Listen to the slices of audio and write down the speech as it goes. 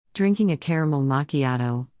Drinking a caramel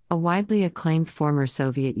macchiato, a widely acclaimed former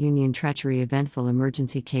Soviet Union treachery eventful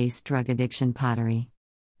emergency case drug addiction pottery.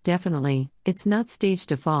 Definitely, it's not stage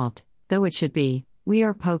default, though it should be. We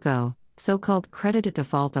are POCO, so-called credit at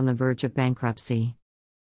default on the verge of bankruptcy.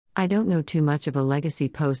 I don't know too much of a legacy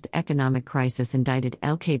post-economic crisis indicted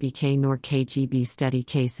LKBK nor KGB study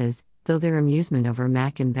cases, though their amusement over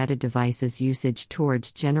Mac embedded devices usage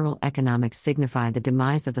towards general economics signify the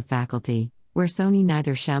demise of the faculty, where Sony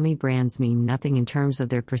neither Xiaomi brands mean nothing in terms of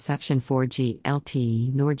their perception 4G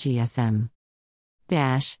LTE nor GSM.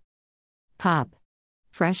 Pop.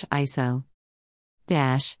 Fresh ISO.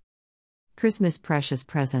 Christmas precious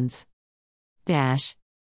presents.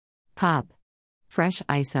 Pop. Fresh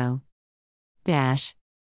ISO.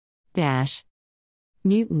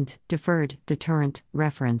 Mutant, deferred, deterrent,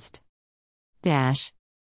 referenced.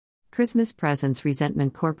 Christmas presents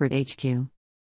resentment corporate HQ.